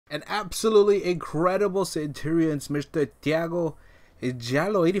An absolutely incredible Centurions, Mr. Tiago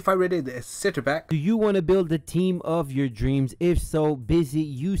Djalo, 85 rated center back. Do you want to build the team of your dreams? If so, visit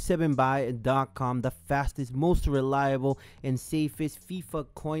u7buy.com, the fastest, most reliable, and safest FIFA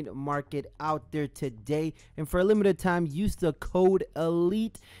coin market out there today. And for a limited time, use the code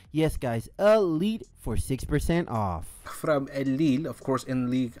ELITE. Yes, guys, ELITE for 6% off. From Lille, of course, in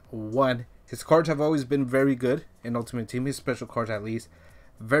League 1. His cards have always been very good in Ultimate Team. His special cards, at least.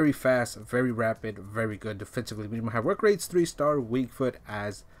 Very fast, very rapid, very good defensively. Medium high work rates, 3-star, weak foot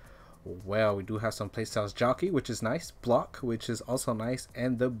as well. We do have some playstyles. Jockey, which is nice. Block, which is also nice.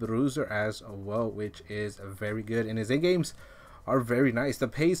 And the Bruiser as well, which is very good. And his in-games are very nice. The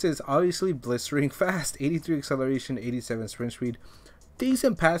pace is obviously blistering fast. 83 acceleration, 87 sprint speed.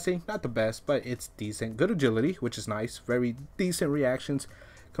 Decent passing, not the best, but it's decent. Good agility, which is nice. Very decent reactions.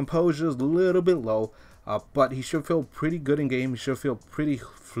 Composure is a little bit low. But he should feel pretty good in game. He should feel pretty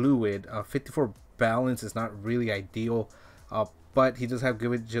fluid. 54 balance is not really ideal, but he does have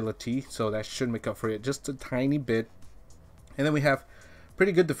good agility, so that should make up for it just a tiny bit. And then we have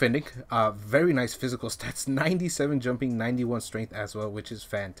pretty good defending. Very nice physical stats. 97 jumping, 91 strength as well, which is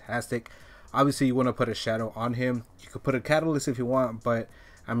fantastic. Obviously, you want to put a shadow on him. You could put a catalyst if you want, but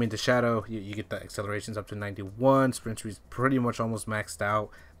I mean, the shadow, you get the accelerations up to 91. Sprint speed is pretty much almost maxed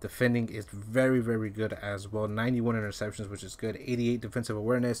out. Defending is very, very good as well. 91 interceptions, which is good. 88 defensive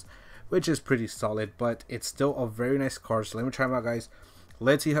awareness, which is pretty solid, but it's still a very nice card. So let me try him out, guys.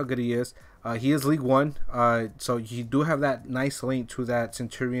 Let's see how good he is. He is League 1, so you do have that nice link to that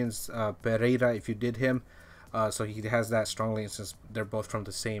Centurions Pereira if you did him. So he has that strong link since they're both from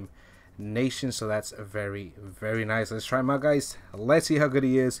the same nation, so that's very, very nice. Let's try him out, guys. Let's see how good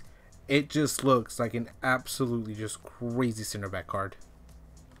he is. It just looks like an absolutely just crazy center back card.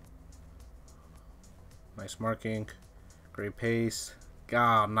 Nice marking, great pace.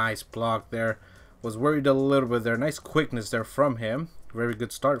 God, nice block there. Was worried a little bit there. Nice quickness there from him. Very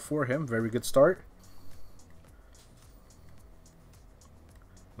good start for him. Very good start.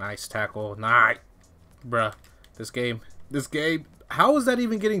 Nice tackle. Nice, bruh. This game. How is that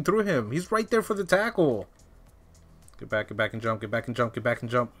even getting through him? He's right there for the tackle. Get back and jump. Get back and jump. Get back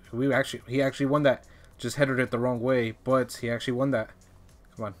and jump. He actually won that. Just headed it the wrong way, but he actually won that.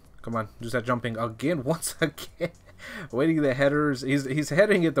 Come on. Come on, just that jumping again, once again. Waiting the headers. He's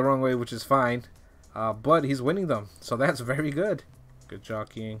heading it the wrong way, which is fine. But he's winning them, so that's very good. Good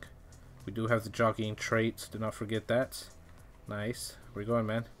jockeying. We do have the jockeying traits. Do not forget that. Nice. Where you going,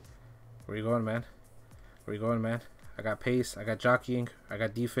 man? Where you going, man? Where you going, man? I got pace. I got jockeying. I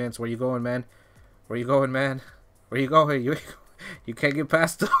got defense. Where you going, man? Where you going, man? Where you going? You can't get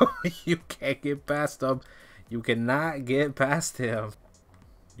past him. You can't get past him. You cannot get past him.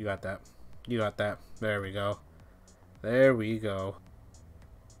 You got that. You got that. There we go. There we go.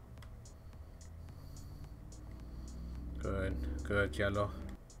 Good. Good, Djalo.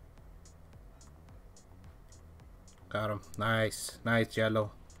 Got him. Nice. Nice, Djalo.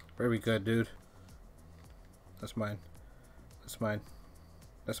 Very good, dude. That's mine. That's mine.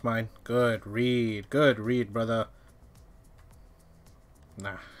 That's mine. Good read. Good read, brother.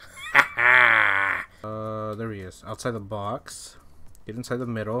 Nah. There he is. Outside the box. Get inside the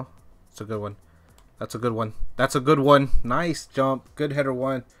middle. That's a good one. That's a good one. That's a good one. Nice jump. Good header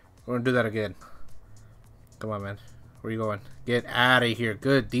one. We're going to do that again. Come on, man. Where are you going? Get out of here.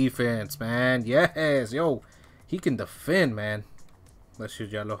 Good defense, man. Yes. Yo, he can defend, man. Let's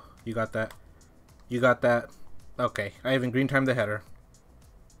shoot, Djalo. You got that. You got that. Okay. I even green timed the header.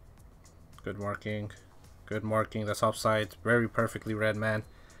 Good marking. Good marking. That's offside. Very perfectly read, man.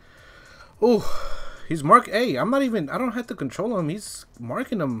 Oh. He's hey, I don't have to control him. He's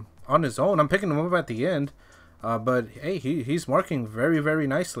marking him on his own. I'm picking him up at the end. But hey, he's marking very, very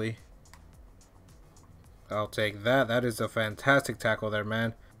nicely. I'll take that. That is a fantastic tackle there,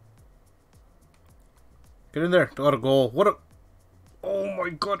 man. Get in there. Got a goal. What a... Oh my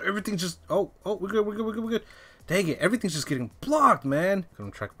god, everything's just... Oh, we're good. Dang it, everything's just getting blocked, man.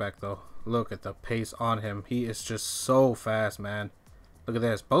 Gonna track back, though. Look at the pace on him. He is just so fast, man. Look at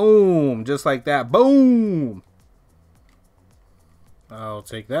this. Boom. Just like that. Boom. I'll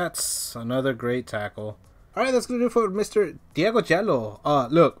take that. Another great tackle. Alright, that's going to do it for Mr. Tiago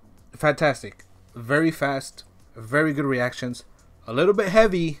Djalo. Look. Fantastic. Very fast. Very good reactions. A little bit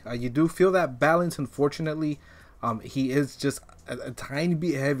heavy. You do feel that balance, unfortunately. He is just a tiny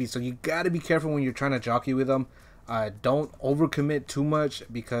bit heavy. So you got to be careful when you're trying to jockey with him. Don't overcommit too much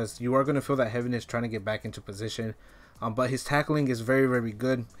because you are going to feel that heaviness trying to get back into position. But his tackling is very, very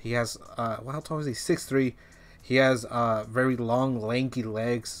good. He has, well, how tall is he? 6'3". He has very long, lanky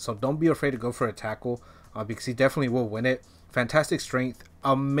legs. So don't be afraid to go for a tackle because he definitely will win it. Fantastic strength,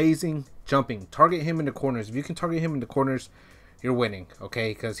 amazing jumping. Target him in the corners. If you can target him in the corners, you're winning,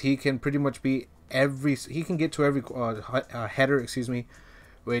 okay? Because he can pretty much be he can get to every header, excuse me,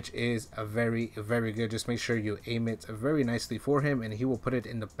 which is a very good. Just make sure you aim it very nicely for him, and he will put it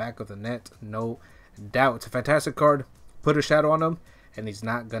in the back of the net, no doubt. It's a fantastic card. Put a shadow on him, and he's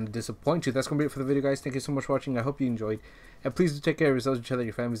not going to disappoint you. That's going to be it for the video, guys. Thank you so much for watching. I hope you enjoyed, and please do take care of yourselves, each other,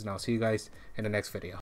 your families, and I'll see you guys in the next video.